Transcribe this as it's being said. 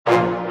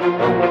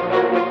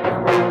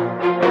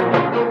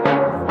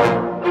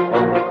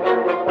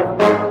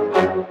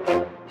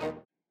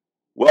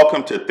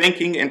Welcome to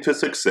Thinking into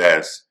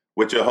Success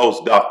with your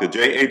host, Dr.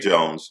 J.A.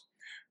 Jones,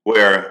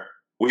 where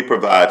we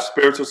provide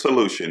spiritual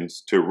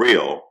solutions to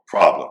real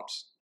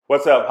problems.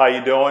 What's up? How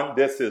you doing?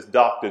 This is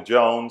Dr.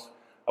 Jones.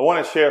 I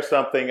want to share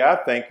something I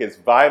think is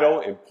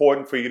vital,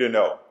 important for you to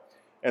know.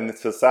 And the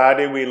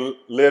society we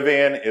live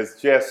in is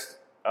just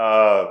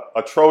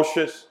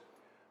atrocious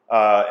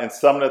in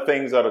some of the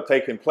things that are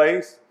taking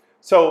place.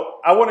 So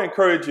I want to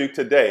encourage you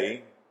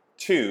today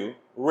to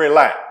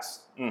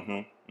relax.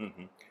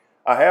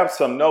 I have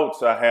some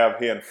notes I have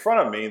here in front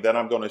of me that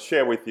I'm going to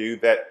share with you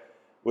that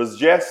was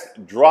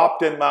just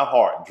dropped in my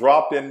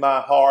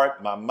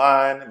heart, my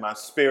mind, my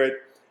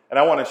spirit. And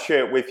I want to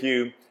share it with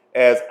you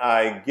as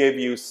I give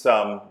you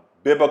some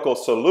biblical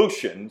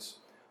solutions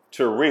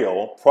to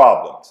real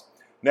problems.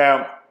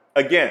 Now,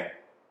 again,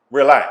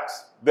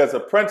 relax. There's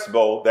a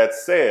principle that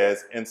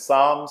says in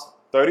Psalms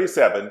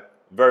 37,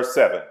 verse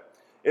 7,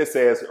 it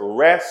says,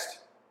 rest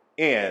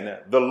in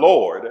the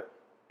Lord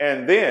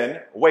and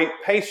then wait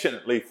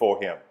patiently for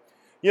him.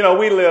 You know,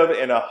 we live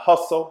in a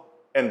hustle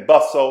and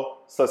bustle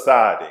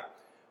society.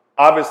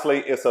 Obviously,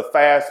 it's a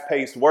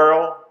fast-paced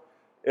world.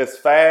 It's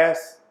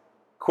fast,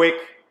 quick,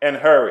 and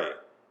hurry.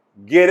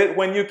 Get it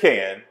when you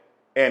can,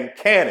 and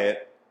can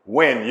it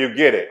when you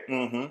get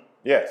it.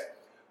 Yes.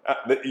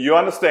 You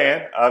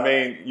understand. I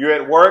mean, you're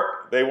at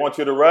work. They want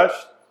you to rush.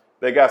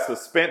 They got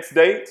suspense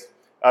dates.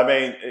 I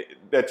mean,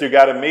 that you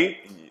got to meet.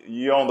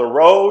 You're on the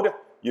road.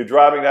 You're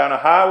driving down a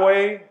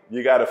highway.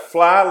 You got to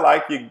fly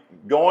like you're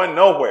going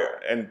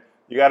nowhere. And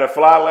you got to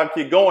fly like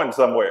you're going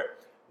somewhere.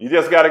 You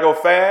just got to go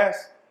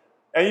fast.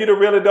 And you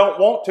really don't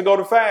want to go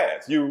too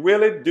fast. You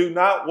really do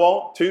not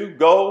want to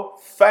go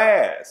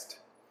fast.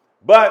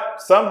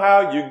 But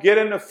somehow you get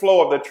in the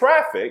flow of the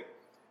traffic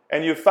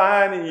and you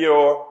find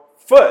your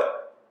foot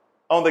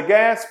on the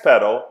gas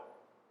pedal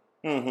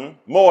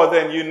more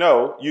than you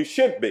know you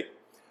should be.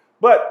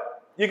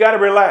 But you got to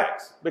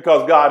relax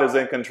because God is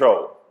in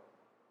control.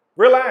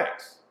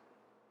 Relax.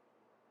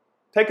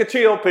 Take a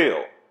chill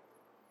pill.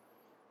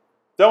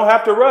 Don't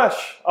have to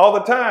rush all the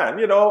time.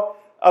 You know,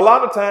 a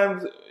lot of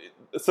times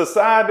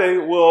society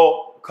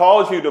will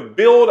cause you to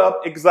build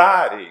up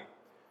anxiety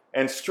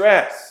and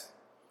stress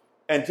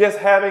and just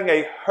having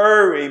a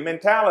hurry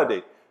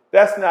mentality.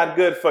 That's not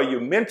good for you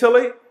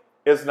mentally.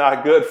 It's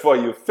not good for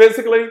you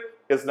physically.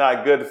 It's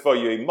not good for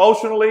you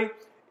emotionally.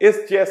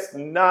 It's just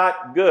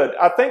not good.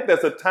 I think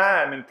there's a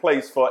time and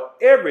place for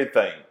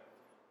everything.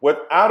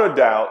 Without a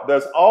doubt,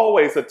 there's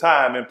always a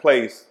time and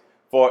place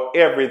for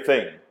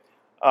everything.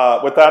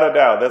 Without a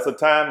doubt, there's a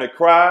time to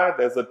cry.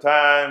 There's a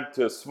time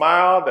to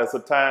smile. There's a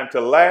time to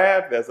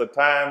laugh. There's a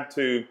time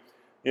to,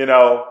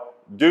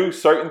 do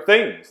certain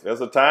things.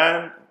 There's a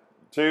time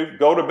to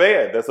go to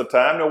bed. There's a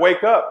time to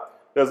wake up.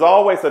 There's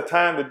always a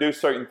time to do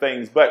certain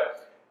things.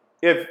 But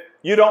if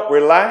you don't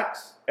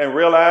relax and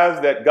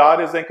realize that God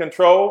is in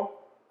control,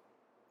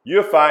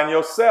 you'll find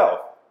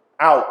yourself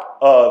out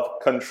of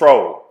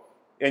control.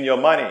 In your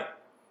money,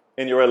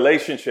 in your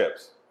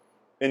relationships,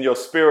 in your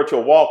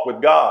spiritual walk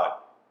with God,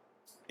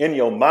 in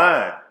your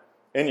mind,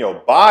 in your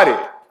body,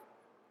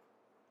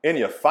 in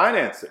your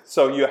finances.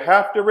 So you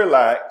have to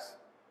relax,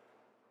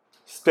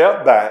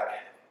 step back,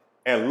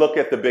 and look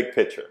at the big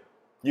picture.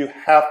 You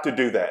have to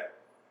do that.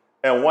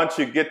 And once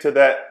you get to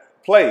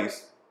that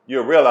place,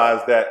 you'll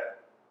realize that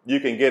you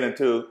can get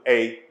into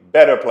a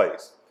better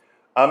place.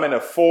 I'm in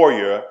a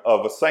foyer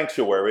of a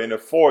sanctuary, in a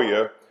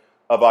foyer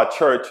of our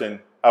church, and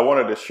I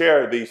wanted to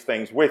share these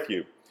things with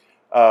you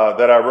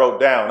that I wrote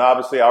down.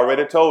 Obviously, I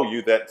already told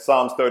you that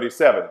Psalms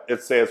 37,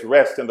 it says,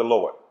 rest in the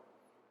Lord.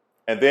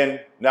 And then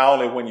not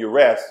only when you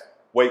rest,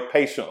 wait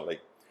patiently.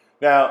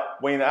 Now,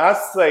 when I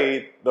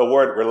say the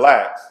word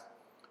relax,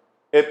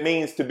 it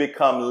means to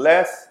become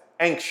less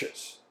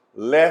anxious,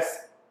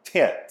 less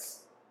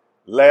tense,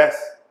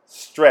 less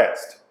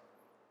stressed.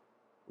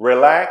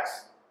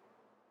 Relax.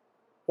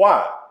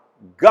 Why?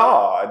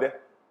 God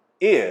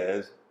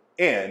is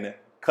in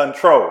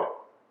control.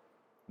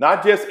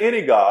 Not just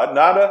any God,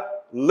 not a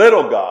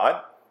little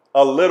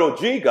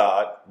g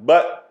God,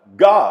 but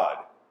God.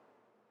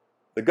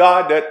 The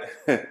God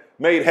that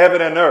made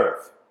heaven and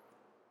earth.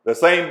 The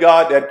same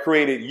God that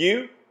created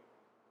you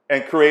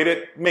and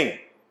created me.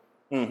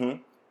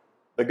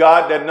 The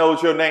God that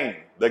knows your name.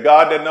 The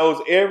God that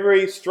knows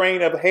every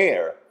strain of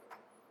hair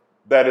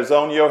that is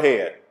on your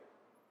head.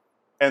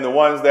 And the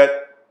ones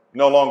that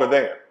no longer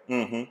there.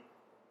 You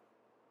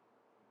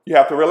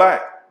have to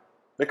relax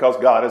because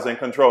God is in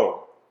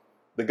control.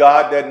 The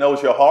God that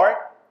knows your heart,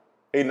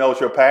 he knows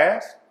your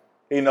past,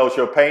 he knows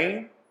your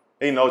pain,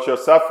 he knows your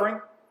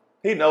suffering,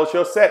 he knows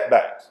your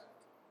setbacks.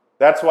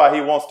 That's why he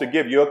wants to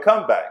give you a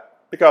comeback,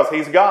 because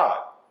he's God.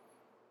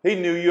 He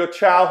knew your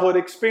childhood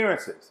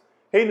experiences.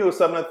 He knew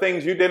some of the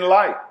things you didn't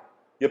like.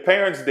 Your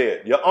parents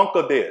did, your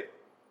uncle did.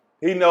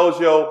 He knows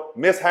your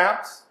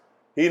mishaps.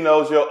 He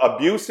knows your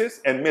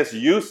abuses and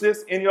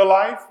misuses in your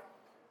life.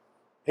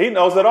 He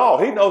knows it all.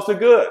 He knows the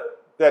good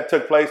that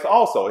took place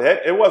also.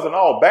 It wasn't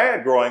all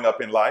bad growing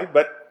up in life,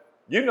 but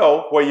you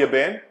know where you've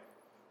been.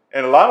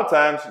 And a lot of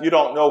times you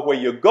don't know where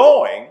you're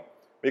going,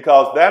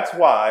 because that's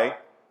why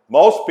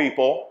Most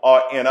people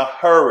are in a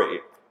hurry.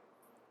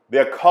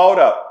 They're caught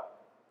up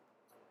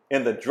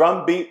in the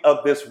drumbeat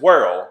of this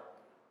world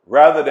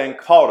rather than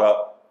caught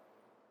up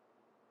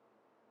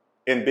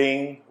in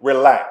being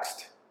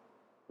relaxed.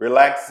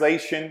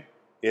 Relaxation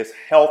is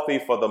healthy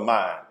for the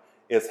mind.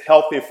 It's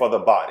healthy for the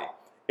body.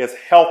 It's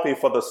healthy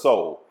for the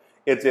soul.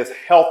 It's just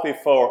healthy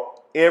for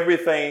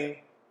everything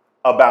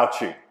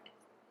about you.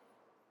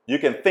 You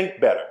can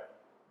think better.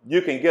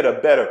 You can get a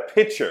better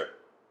picture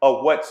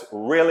of what's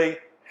really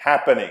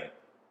happening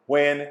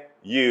when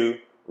you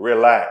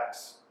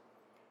relax.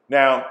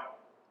 Now,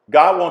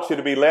 God wants you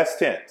to be less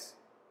tense,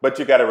 but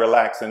you got to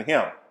relax in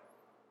Him.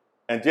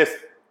 And just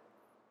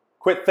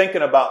quit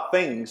thinking about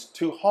things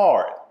too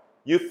hard.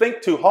 You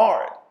think too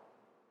hard.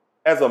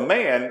 As a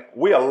man,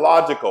 we are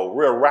logical.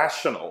 We're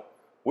rational.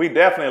 We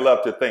definitely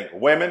love to think.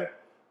 Women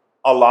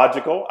are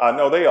logical. I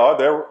know they are.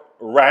 They're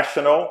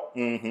rational.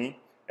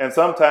 And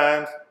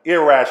sometimes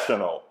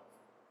irrational.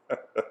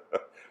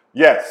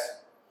 Yes.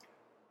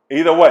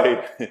 Either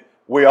way,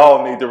 we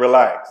all need to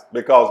relax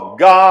because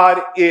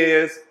God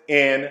is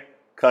in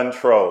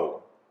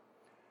control.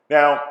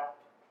 Now,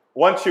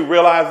 once you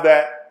realize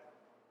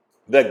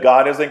that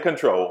God is in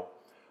control,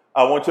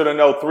 I want you to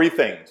know three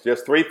things.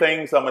 Just three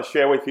things I'm going to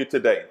share with you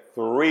today.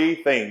 Three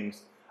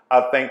things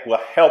I think will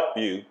help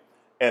you,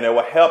 and it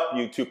will help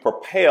you to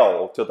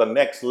propel to the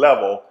next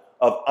level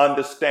of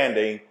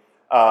understanding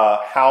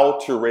how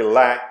to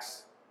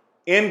relax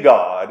in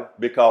God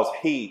because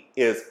He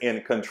is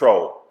in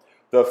control.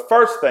 The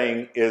first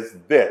thing is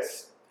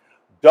this.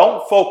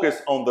 Don't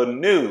focus on the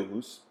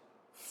news.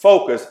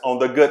 Focus on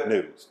the good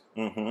news.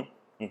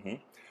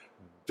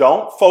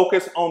 Don't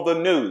focus on the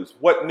news.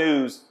 What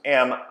news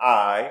am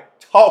I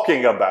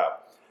talking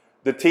about?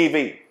 The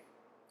TV,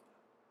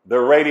 the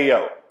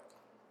radio,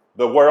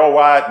 the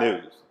worldwide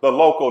news, the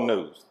local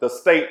news, the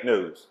state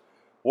news.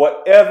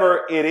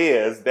 Whatever it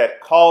is that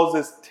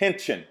causes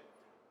tension,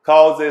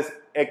 causes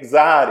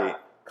anxiety,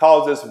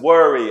 causes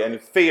worry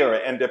and fear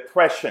and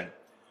depression.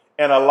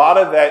 And a lot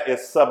of that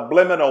is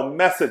subliminal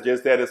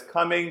messages that is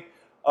coming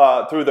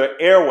through the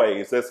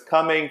airways, it's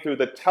coming through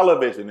the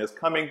television, it's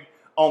coming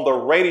on the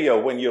radio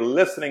when you're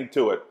listening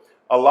to it.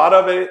 A lot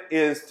of it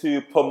is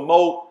to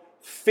promote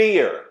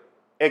fear,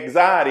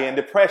 anxiety, and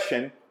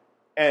depression,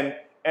 and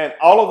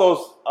all of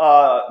those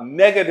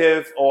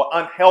negative or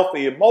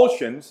unhealthy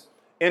emotions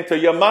into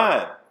your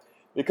mind.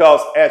 Because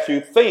as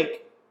you think,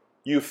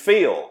 you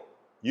feel,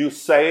 you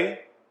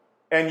say,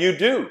 and you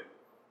do.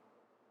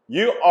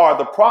 You are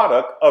the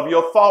product of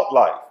your thought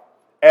life.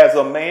 As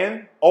a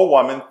man or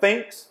woman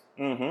thinks,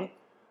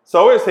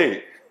 so is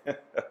he.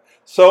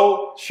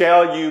 So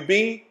shall you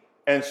be,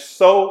 and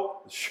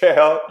so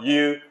shall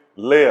you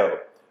live.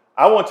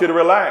 I want you to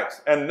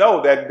relax and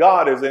know that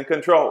God is in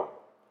control.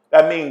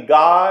 That means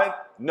God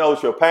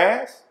knows your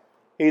past,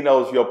 He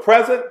knows your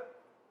present,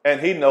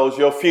 and He knows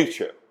your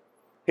future.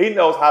 He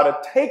knows how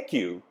to take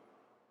you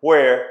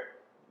where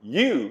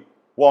you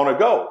want to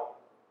go.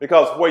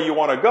 Because where you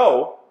want to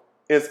go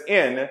is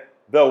in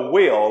the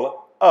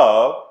will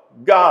of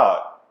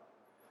God.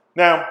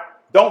 Now,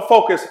 don't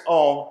focus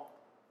on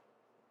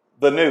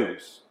the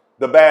news,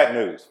 the bad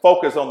news.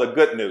 Focus on the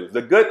good news.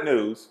 The good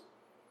news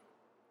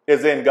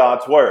is in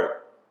God's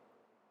word.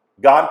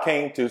 God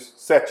came to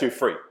set you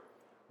free.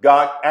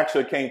 God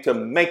actually came to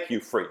make you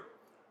free.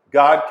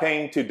 God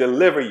came to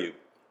deliver you.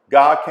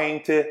 God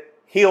came to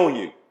heal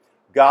you.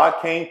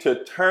 God came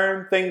to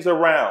turn things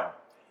around.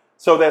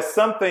 So there's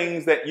some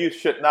things that you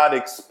should not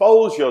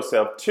expose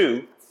yourself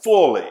to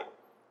fully.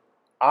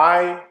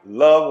 I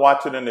love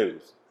watching the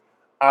news.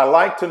 I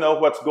like to know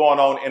what's going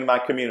on in my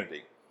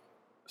community,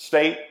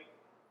 state,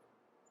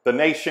 the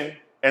nation,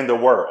 and the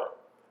world.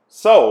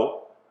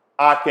 So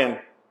I can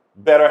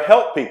better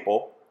help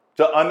people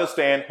to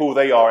understand who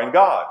they are in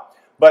God.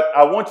 But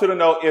I want you to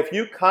know, if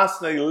you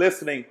constantly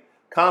listen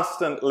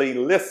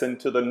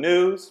to the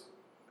news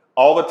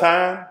all the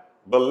time,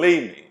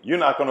 believe me, you're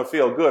not going to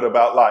feel good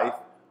about life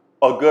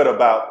or good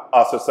about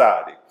our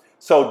society.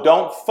 So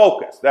don't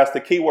focus. That's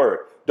the key word.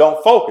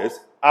 Don't focus.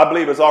 I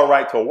believe it's all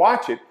right to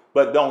watch it,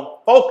 but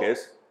don't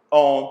focus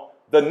on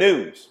the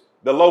news,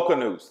 the local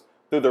news,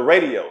 through the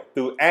radio,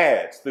 through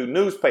ads, through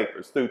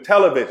newspapers, through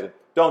television.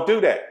 Don't do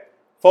that.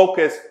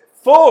 Focus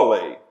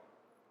fully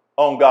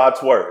on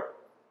God's word.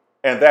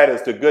 And that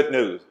is the good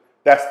news.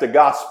 That's the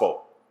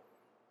gospel.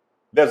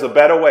 There's a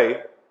better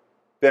way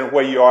than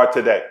where you are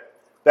today.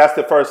 That's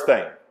the first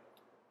thing.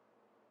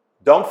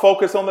 Don't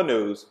focus on the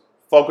news.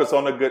 Focus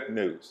on the good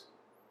news.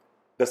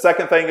 The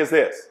second thing is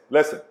this.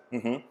 Listen.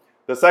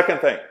 The second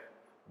thing.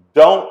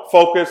 Don't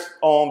focus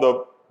on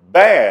the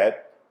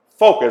bad.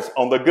 Focus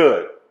on the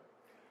good.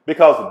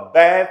 Because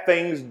bad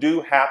things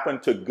do happen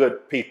to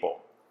good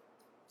people.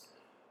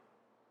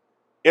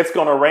 It's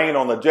going to rain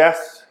on the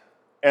just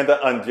and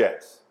the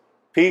unjust.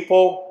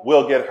 People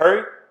will get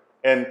hurt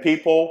and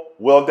people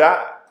will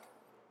die.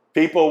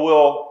 People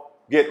will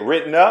get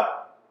written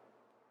up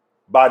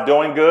by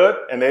doing good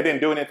and they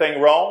didn't do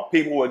anything wrong.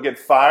 People will get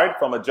fired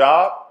from a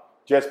job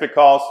just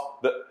because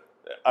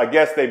I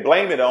guess they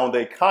blame it on the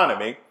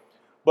economy.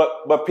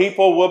 But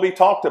people will be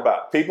talked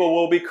about. People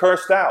will be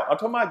cursed out. I'm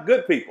talking about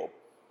good people.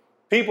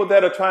 People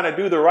that are trying to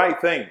do the right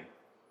thing.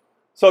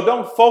 So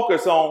don't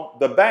focus on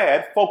the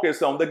bad,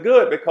 focus on the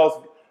good, because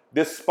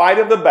despite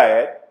of the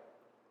bad,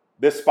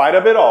 despite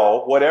of it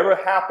all, whatever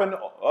happened,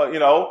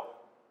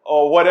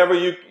 or whatever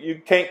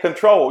you can't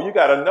control, you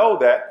got to know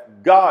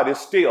that God is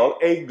still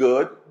a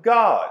good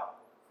God.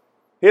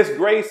 His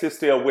grace is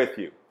still with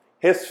you.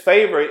 His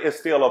favor is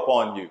still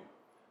upon you.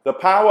 The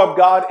power of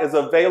God is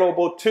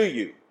available to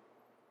you.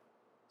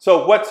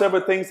 So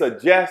whatsoever things are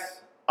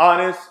just,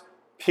 honest,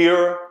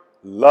 pure,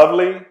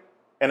 lovely,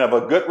 and of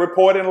a good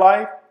report in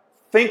life,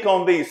 think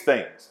on these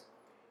things.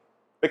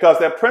 Because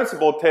that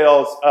principle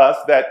tells us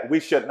that we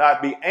should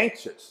not be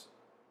anxious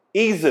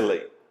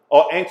easily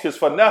or anxious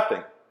for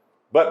nothing,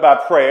 but by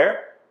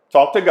prayer,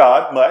 talk to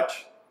God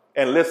much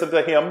and listen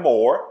to him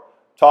more.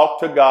 Talk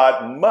to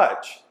God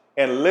much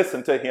and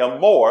listen to him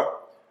more.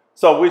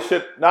 So we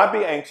should not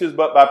be anxious,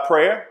 but by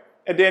prayer,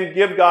 and then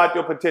give God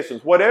your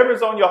petitions. Whatever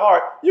is on your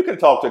heart, you can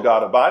talk to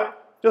God about it,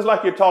 just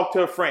like you talk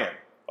to a friend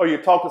or you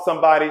talk to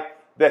somebody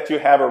that you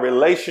have a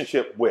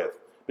relationship with,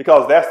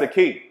 because that's the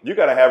key. You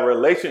got to have a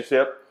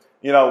relationship,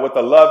 with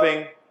a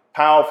loving,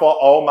 powerful,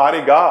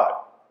 almighty God.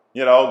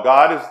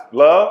 God is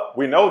love.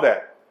 We know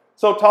that.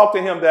 So talk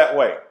to him that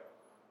way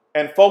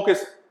and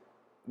focus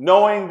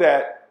knowing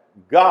that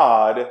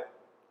God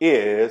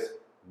is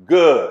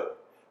good,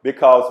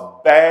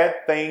 because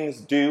bad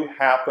things do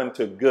happen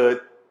to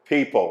good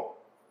people.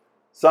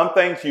 Some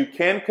things you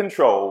can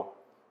control,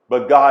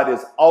 but God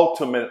is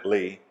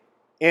ultimately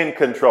in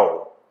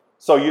control.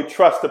 So you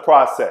trust the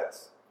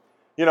process.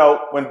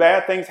 When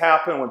bad things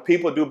happen, when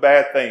people do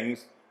bad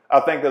things, I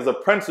think there's a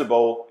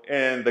principle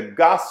in the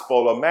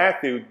Gospel of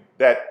Matthew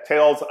that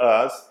tells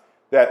us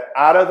that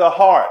out of the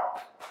heart,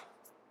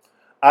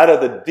 out of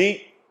the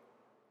deep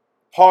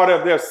part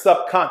of their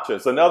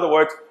subconscious, in other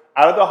words,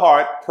 out of the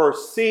heart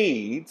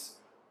proceeds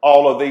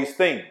all of these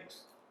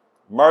things: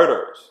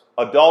 murders,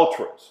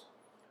 adulterers,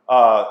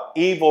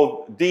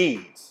 evil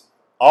deeds.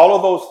 All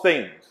of those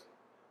things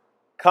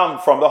come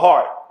from the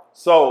heart.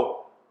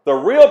 So the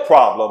real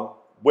problem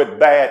with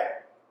bad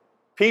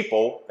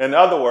people, in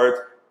other words,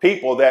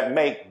 people that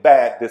make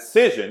bad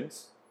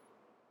decisions,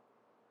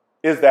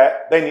 is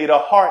that they need a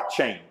heart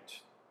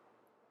change.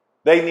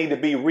 They need to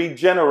be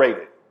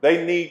regenerated.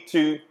 They need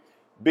to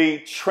be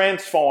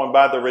transformed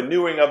by the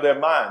renewing of their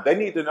mind. They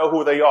need to know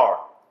who they are.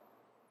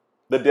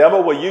 The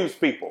devil will use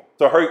people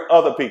to hurt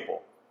other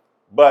people.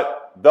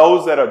 But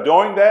those that are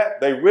doing that,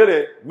 they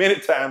really many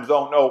times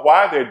don't know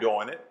why they're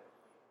doing it.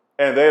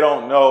 And they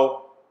don't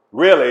know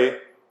really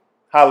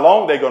how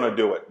long they're going to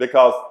do it.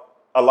 Because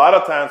a lot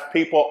of times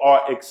people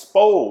are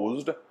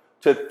exposed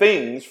to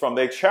things from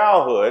their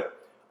childhood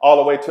all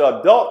the way to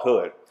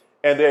adulthood.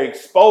 And they're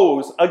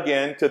exposed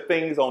again to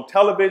things on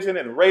television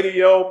and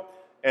radio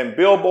and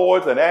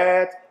billboards and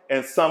ads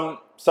and some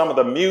of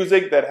the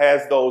music that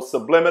has those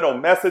subliminal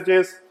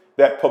messages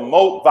that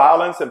promote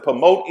violence and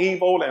promote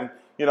evil. And,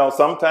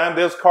 sometimes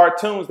there's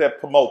cartoons that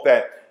promote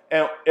that.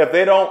 And if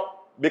they don't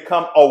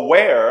become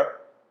aware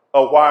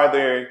of why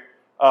they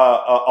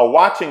are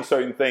watching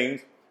certain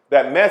things,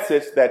 that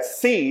message, that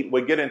seed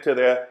will get into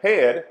their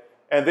head,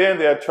 and then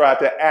they'll try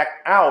to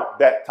act out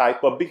that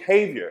type of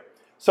behavior.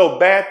 So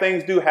bad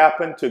things do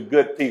happen to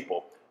good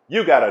people.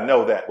 You got to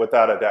know that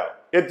without a doubt.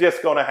 It's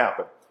just going to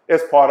happen.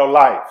 It's part of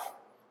life,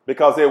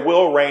 because it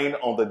will rain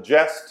on the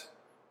just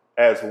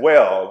as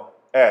well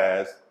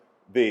as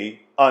the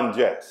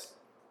unjust.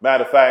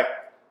 Matter of fact,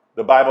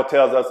 the Bible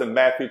tells us in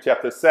Matthew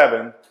chapter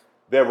 7,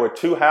 there were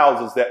two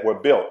houses that were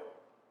built.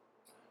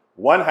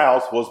 One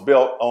house was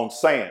built on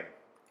sand.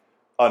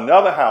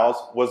 Another house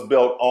was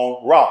built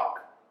on rock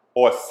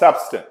or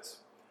substance.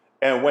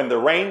 And when the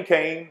rain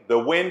came, the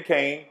wind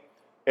came,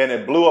 and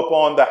it blew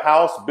upon the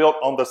house built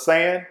on the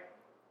sand,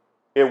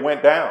 it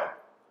went down.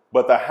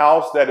 But the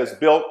house that is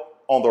built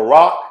on the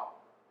rock,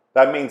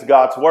 that means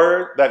God's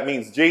word, that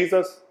means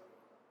Jesus,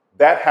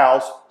 that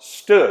house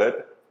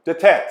stood the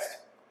test.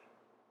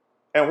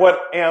 And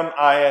what am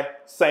I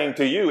saying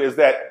to you is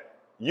that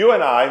you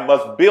and I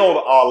must build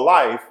our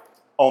life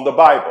on the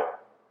Bible,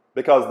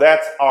 because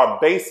that's our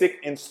basic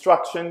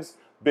instructions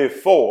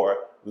before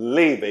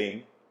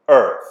leaving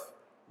earth.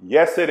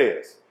 Yes, it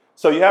is.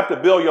 So you have to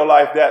build your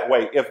life that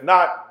way. If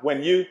not,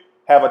 when you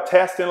have a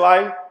test in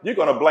life, you're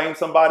going to blame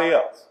somebody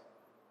else.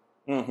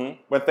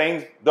 When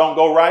things don't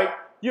go right,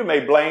 you may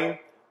blame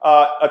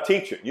a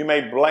teacher. You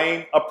may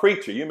blame a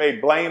preacher. You may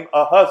blame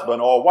a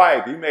husband or a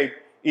wife. You may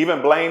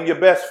even blame your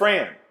best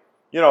friend.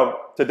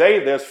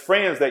 Today there's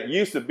friends that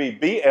used to be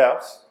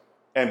BFs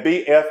and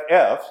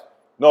BFFs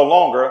no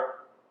longer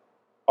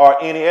are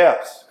any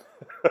Fs.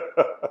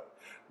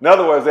 In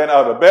other words, they're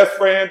not a best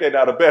friend. They're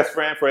not a best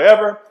friend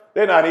forever.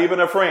 They're not even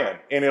a friend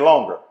any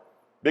longer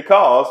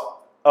because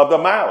of the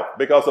mouth,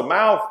 because the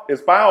mouth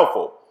is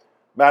powerful.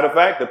 Matter of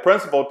fact, the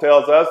principle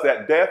tells us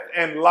that death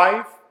and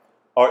life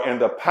are in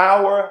the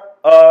power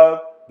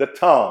of the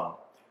tongue,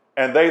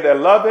 and they that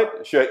love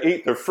it shall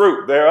eat the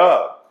fruit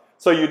thereof.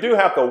 So you do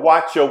have to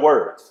watch your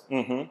words.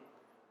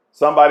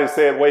 Somebody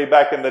said way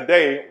back in the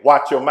day,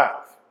 watch your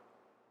mouth.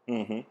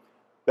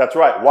 That's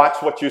right.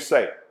 Watch what you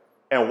say,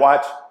 and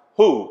watch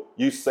who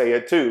you say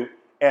it to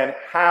and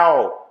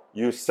how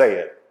you say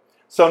it.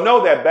 So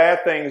know that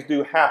bad things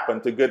do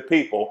happen to good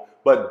people,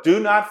 but do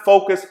not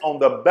focus on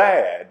the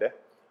bad.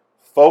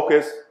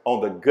 Focus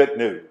on the good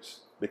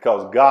news,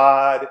 because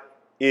God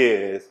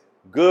is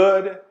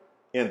good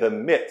in the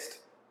midst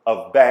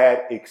of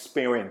bad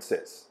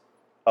experiences,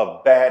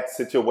 of bad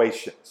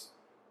situations.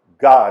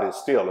 God is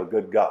still a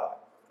good God.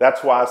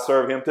 That's why I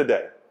serve him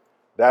today.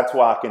 That's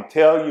why I can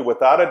tell you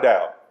without a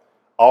doubt,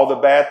 all the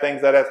bad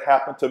things that has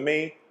happened to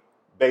me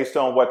based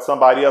on what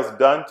somebody else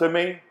done to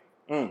me,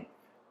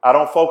 I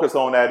don't focus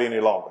on that any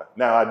longer.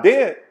 Now I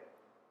did,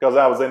 because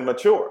I was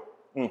immature.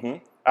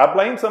 I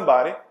blame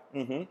somebody.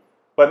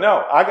 But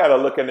no, I got to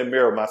look in the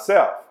mirror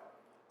myself.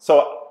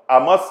 So I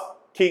must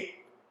keep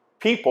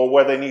people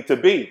where they need to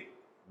be.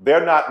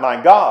 They're not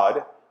my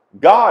God.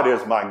 God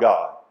is my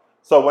God.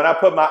 So when I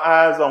put my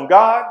eyes on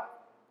God,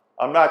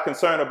 I'm not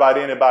concerned about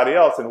anybody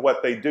else and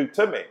what they do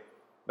to me.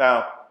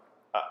 Now,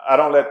 I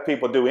don't let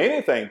people do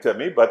anything to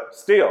me, but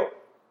still,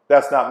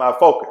 that's not my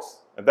focus.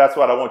 And that's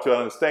what I want you to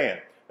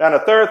understand. Now, the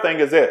third thing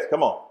is this.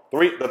 Come on.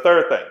 The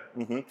third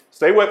thing.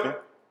 Stay with me.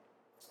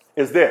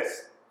 Is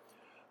this.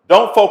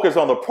 Don't focus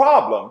on the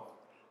problem.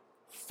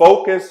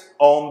 Focus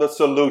on the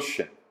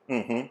solution.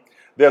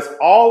 There's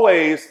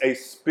always a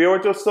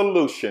spiritual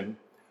solution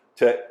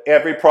to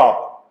every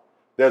problem.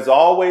 There's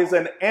always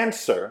an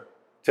answer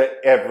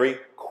to every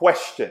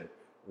question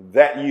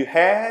that you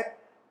had,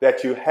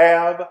 that you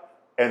have,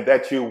 and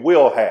that you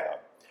will have.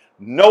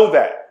 Know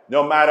that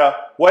no matter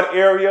what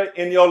area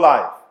in your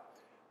life,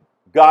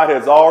 God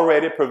has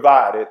already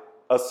provided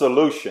a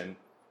solution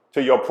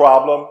to your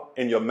problem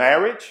in your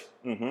marriage.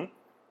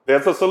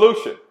 There's a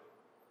solution.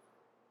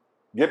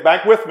 Get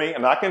back with me,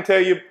 and I can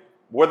tell you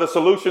where the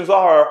solutions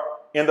are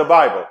in the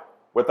Bible,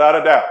 without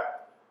a doubt.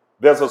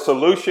 There's a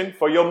solution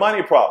for your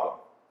money problem.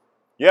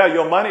 Yeah,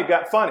 your money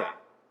got funny.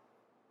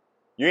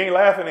 You ain't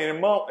laughing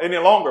any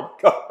longer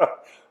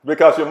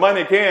because your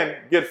money can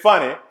get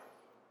funny,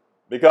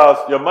 because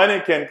your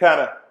money can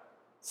kind of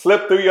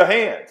slip through your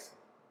hands.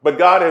 But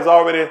God has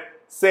already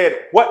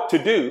said what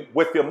to do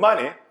with your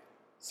money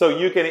so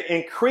you can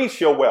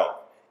increase your wealth,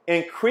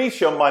 increase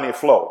your money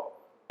flow,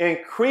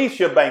 increase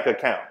your bank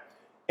account,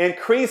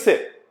 increase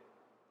it.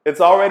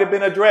 It's already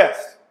been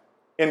addressed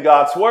in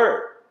God's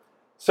word.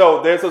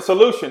 So there's a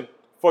solution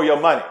for your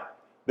money.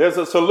 There's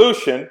a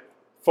solution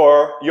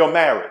for your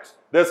marriage.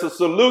 There's a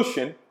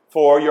solution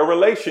for your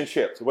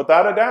relationships,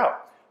 without a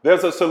doubt.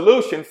 There's a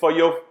solution for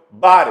your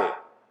body.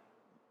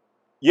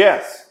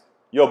 Yes,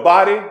 your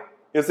body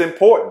is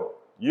important.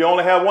 You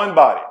only have one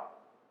body.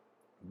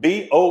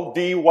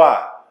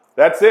 B-O-D-Y.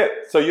 That's it.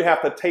 So you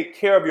have to take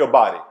care of your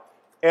body.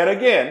 And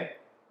again,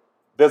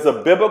 there's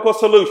a biblical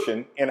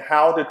solution in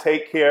how to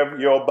take care of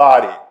your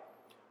body.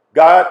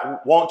 God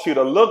wants you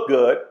to look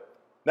good.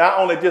 Not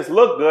only just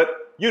look good,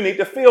 you need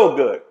to feel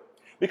good.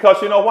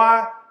 Because you know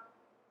why?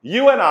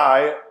 You and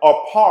I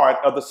are part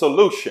of the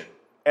solution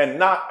and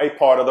not a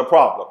part of the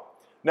problem.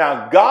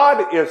 Now,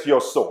 God is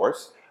your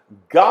source.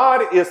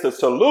 God is the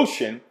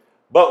solution.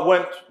 But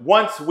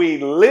once we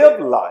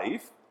live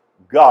life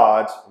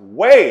God's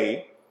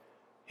way,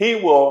 he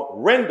will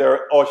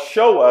render or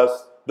show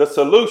us the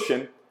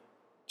solution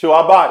to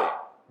our body,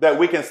 that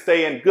we can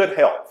stay in good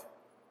health,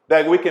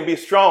 that we can be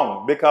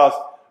strong because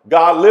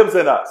God lives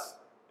in us.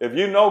 If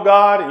you know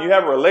God and you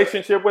have a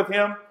relationship with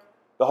him,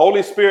 the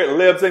Holy Spirit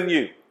lives in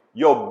you.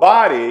 Your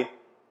body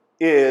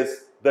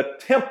is the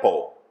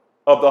temple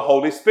of the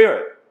Holy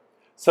Spirit.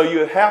 So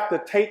you have to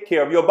take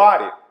care of your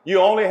body. You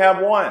only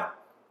have one.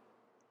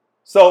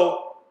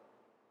 So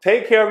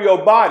take care of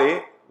your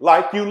body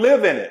like you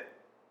live in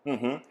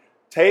it.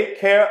 Take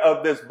care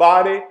of this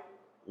body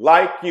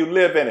like you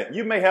live in it.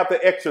 You may have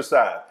to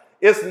exercise.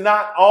 It's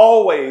not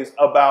always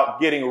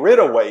about getting rid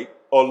of weight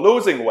or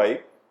losing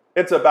weight.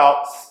 It's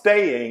about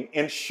staying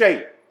in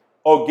shape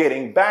or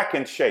getting back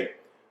in shape.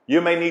 You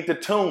may need to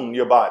tune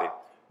your body.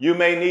 You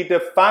may need to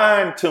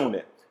fine tune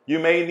it. You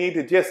may need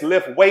to just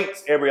lift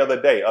weights every other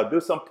day or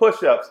do some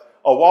push-ups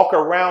or walk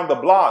around the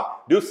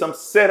block, do some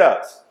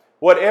sit-ups,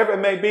 whatever it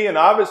may be. And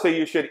obviously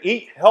you should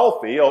eat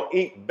healthy or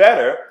eat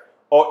better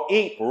or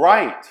eat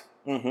right.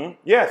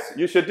 Yes,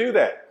 you should do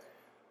that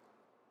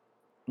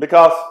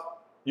because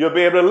you'll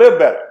be able to live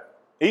better.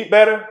 Eat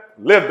better,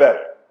 live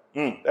better.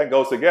 That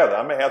goes together.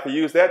 I may have to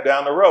use that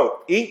down the road.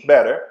 Eat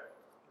better,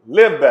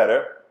 live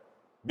better,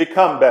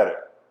 become better.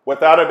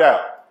 Without a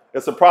doubt.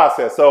 It's a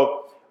process.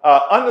 So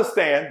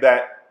understand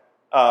that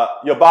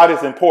your body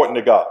is important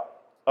to God.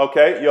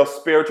 Okay? Your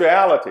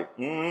spirituality.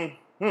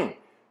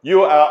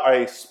 You are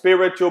a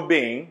spiritual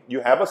being.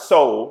 You have a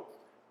soul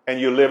and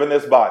you live in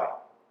this body.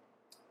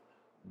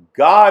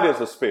 God is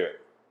a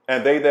spirit,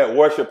 and they that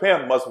worship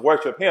him must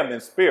worship him in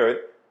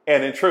spirit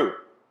and in truth.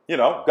 You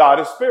know, God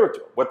is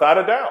spiritual, without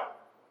a doubt.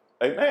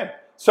 Amen.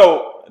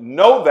 So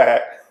know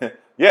that.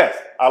 Yes,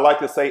 I like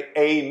to say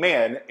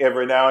amen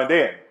every now and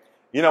then.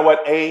 You know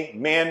what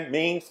amen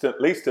means?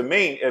 At least to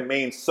me, it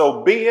means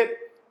so be it,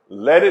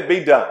 let it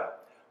be done.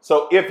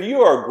 So if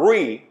you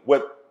agree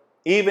with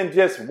even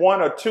just one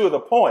or two of the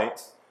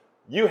points,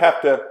 you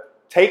have to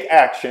take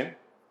action,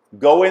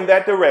 go in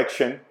that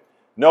direction,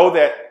 know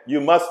that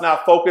you must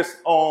not focus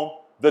on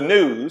the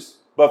news,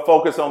 but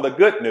focus on the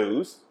good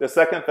news. The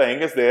second thing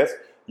is this: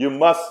 you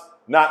must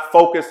not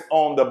focus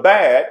on the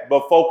bad,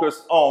 but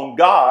focus on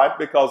God,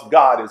 because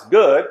God is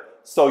good.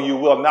 So you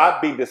will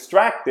not be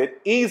distracted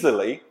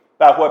easily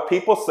by what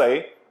people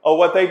say or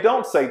what they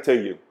don't say to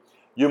you.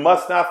 You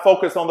must not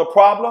focus on the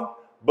problem,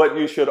 but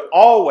you should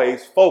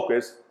always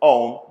focus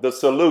on the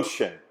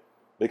solution,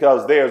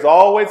 because there's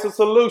always a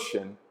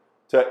solution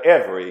to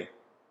every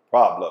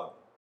problem.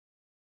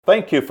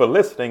 Thank you for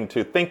listening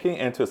to Thinking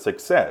into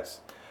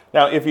Success.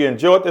 Now, if you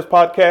enjoyed this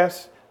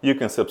podcast, you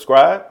can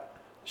subscribe,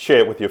 share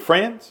it with your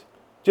friends.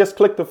 Just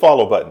click the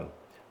follow button.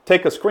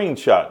 Take a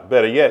screenshot,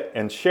 better yet,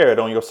 and share it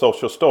on your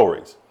social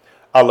stories.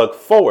 I look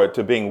forward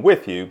to being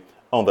with you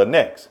on the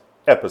next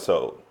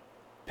episode.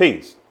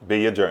 Peace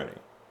be your journey.